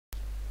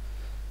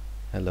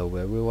Hello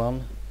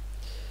everyone.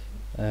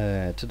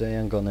 Today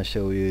I'm gonna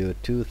show you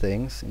two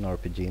things in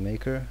RPG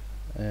Maker.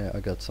 I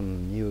got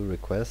some new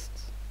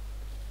requests.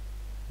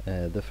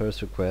 The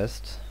first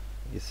request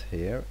is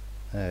here.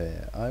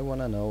 I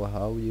wanna know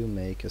how you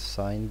make a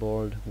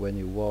signboard. When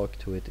you walk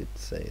to it, it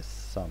says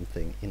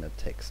something in a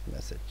text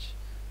message.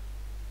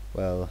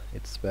 Well,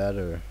 it's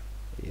better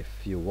if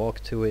you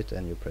walk to it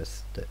and you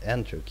press the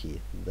enter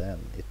key,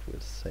 then it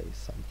will say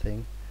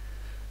something,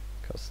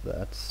 because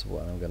that's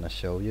what I'm gonna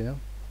show you.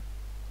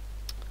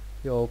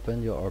 You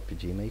open your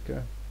RPG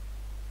Maker,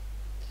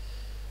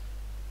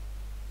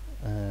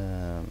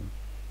 like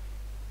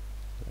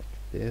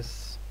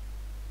this,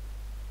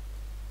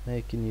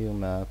 make a new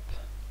map,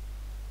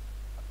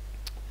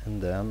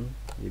 and then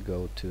you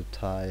go to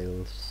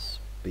tiles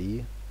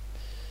B.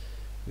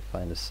 You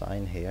find a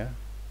sign here.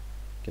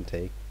 You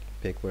can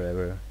pick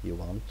wherever you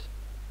want.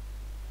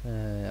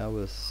 Here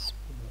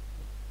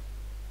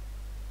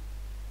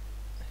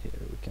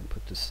we can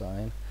put the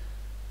sign.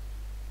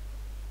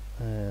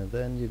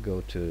 Then you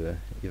go to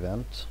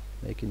event,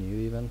 make a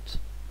new event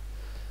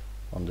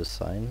on the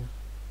sign,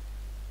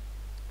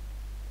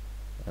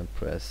 and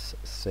press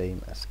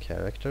same as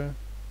character,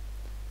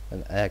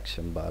 an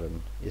action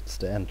button. It's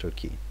the enter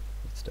key,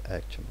 it's the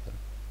action button.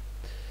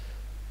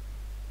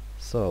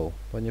 So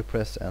when you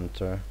press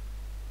enter,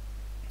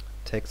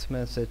 text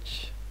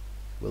message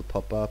will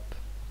pop up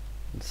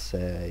and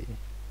say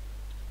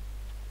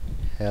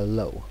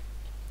hello.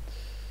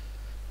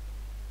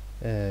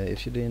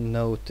 If you didn't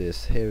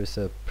notice, here is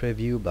a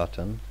preview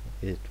button.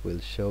 It will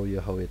show you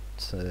how it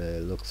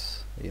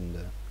looks in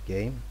the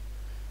game.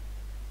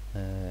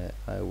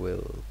 I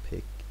will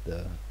pick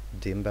the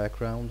dim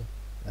background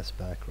as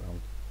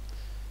background.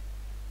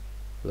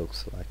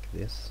 Looks like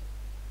this.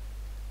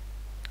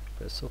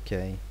 Press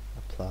OK,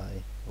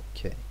 apply,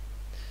 OK.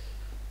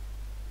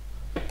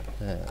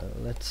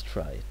 Let's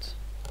try it.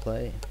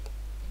 Play.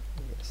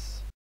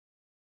 Yes.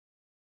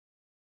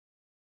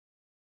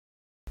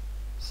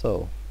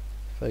 So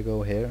if I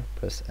go here,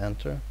 press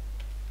enter,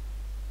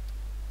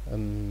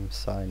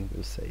 sign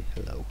will say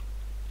hello,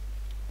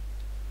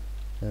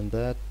 and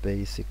that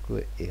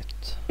basically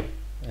it.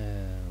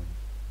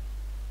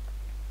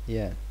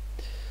 Yeah.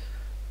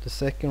 The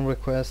second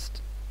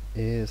request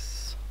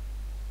is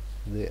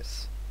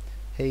this.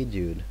 Hey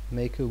dude,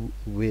 make a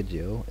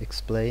video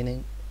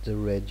explaining the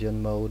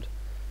region mode.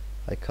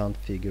 I can't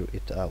figure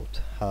it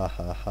out. Ha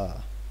ha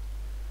ha.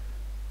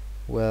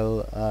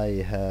 Well,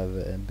 I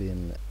have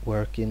been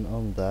working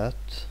on that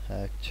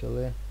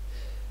actually,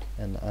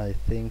 and I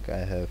think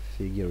I have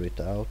figured it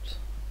out,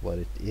 what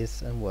it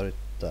is and what it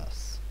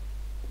does.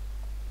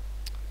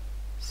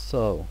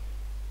 So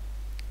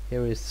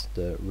here is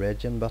the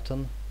region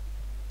button.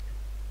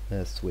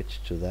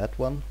 Switch to that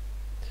one,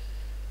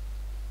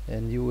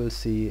 and you will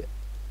see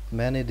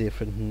many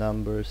different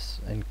numbers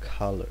and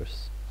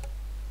colors.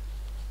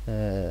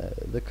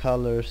 The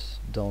colors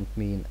don't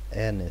mean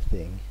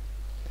anything.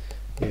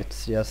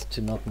 It's just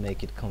to not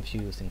make it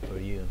confusing for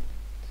you.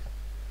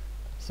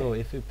 So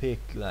if you pick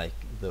like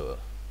the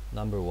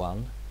number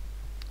 1,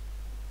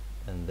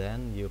 and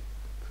then you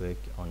click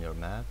on your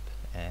map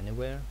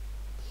anywhere,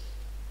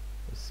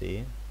 you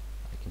see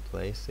I can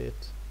place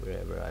it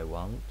wherever I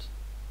want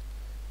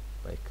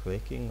by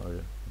clicking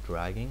or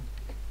dragging.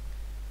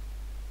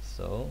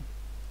 So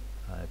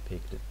I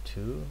pick the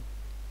 2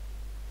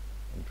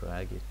 and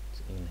drag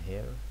it in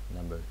here,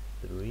 number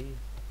 3,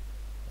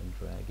 and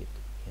drag it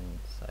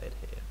inside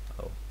here.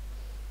 Oh,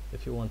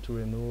 if you want to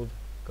remove,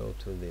 go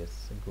to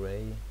this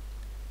gray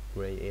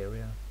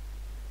area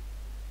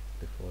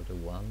before the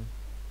 1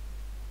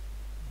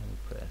 and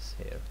press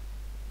here.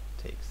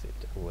 Takes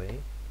it away.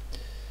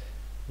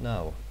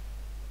 Now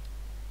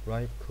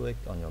right click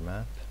on your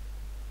map,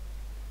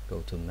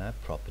 go to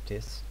map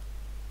properties,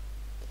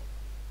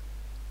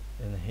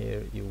 and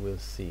here you will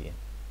see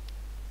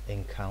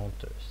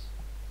encounters.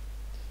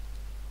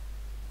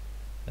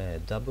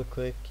 Double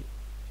click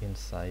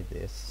inside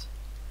this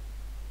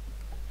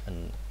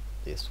and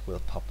this will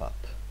pop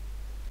up.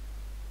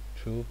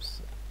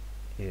 Troops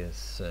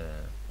is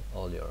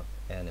all your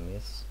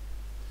enemies.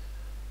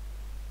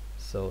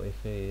 So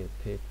if we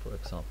pick for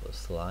example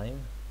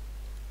slime,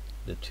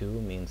 the 2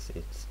 means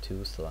it's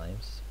 2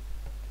 slimes,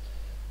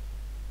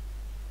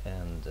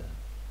 and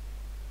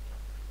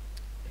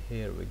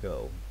here we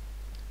go.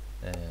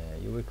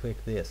 You will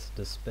click this,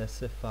 the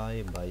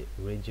specify by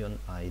region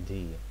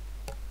ID.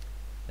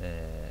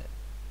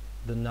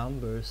 The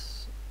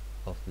numbers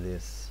of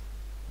this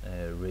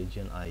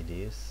region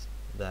IDs,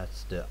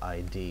 that's the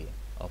ID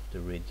of the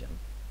region.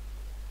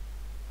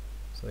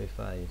 So if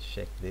I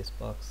check this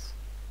box,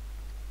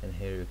 and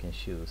here you can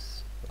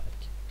choose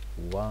like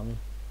 1.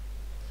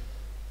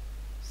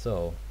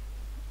 So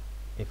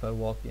if I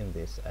walk in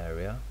this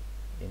area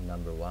in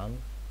number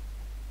 1,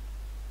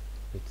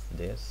 it's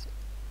this,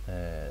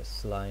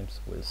 slimes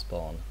will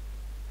spawn,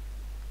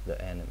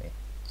 the enemy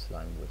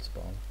slime will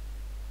spawn.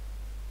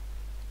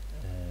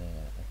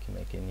 I can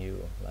make a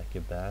new, like a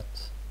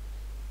bat.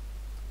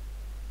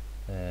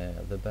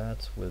 The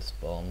bats will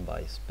spawn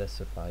by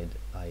specified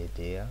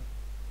idea,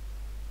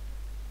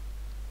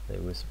 They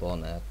will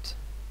spawn at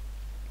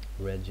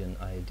region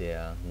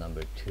idea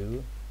number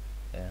 2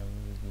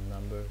 and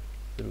number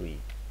 3.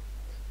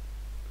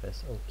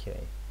 Press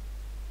OK.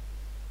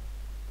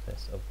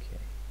 Press OK.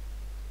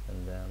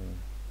 And then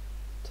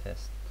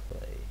test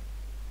play.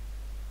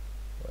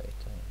 Wait,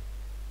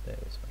 there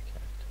is my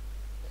character.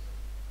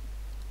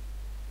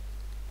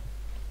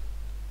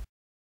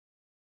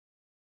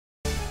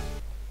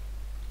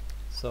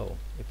 So,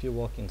 if you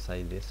walk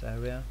inside this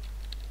area,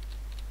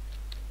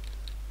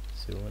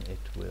 soon it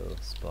will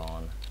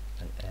spawn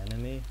an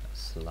enemy, a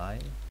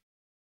slime.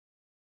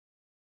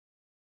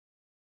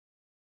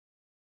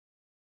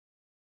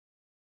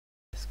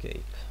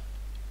 Escape.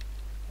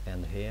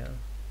 And here,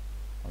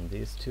 on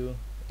these two,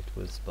 it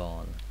will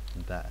spawn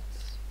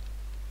bats.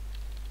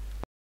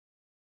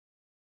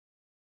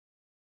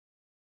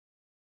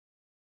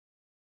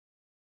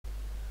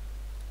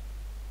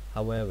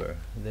 However,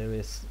 there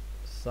is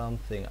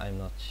something I'm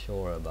not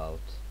sure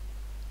about,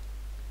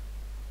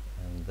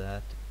 and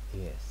that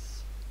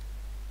is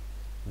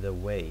the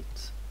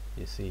weight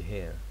you see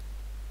here.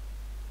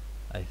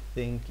 I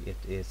think it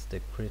is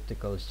the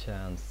critical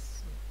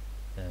chance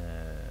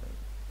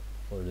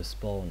for the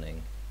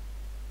spawning,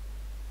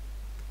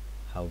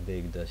 how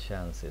big the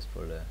chance is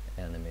for the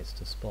enemies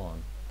to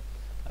spawn.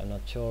 I'm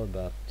not sure,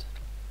 but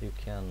you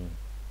can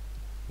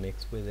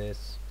mix with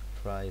this,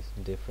 try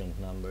different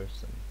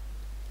numbers, and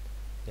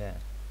yeah,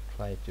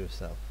 try it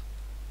yourself.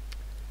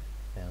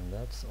 And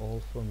that's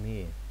all for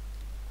me.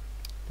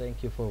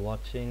 Thank you for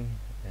watching,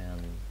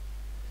 and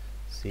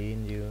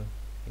seeing you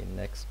in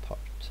next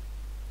part.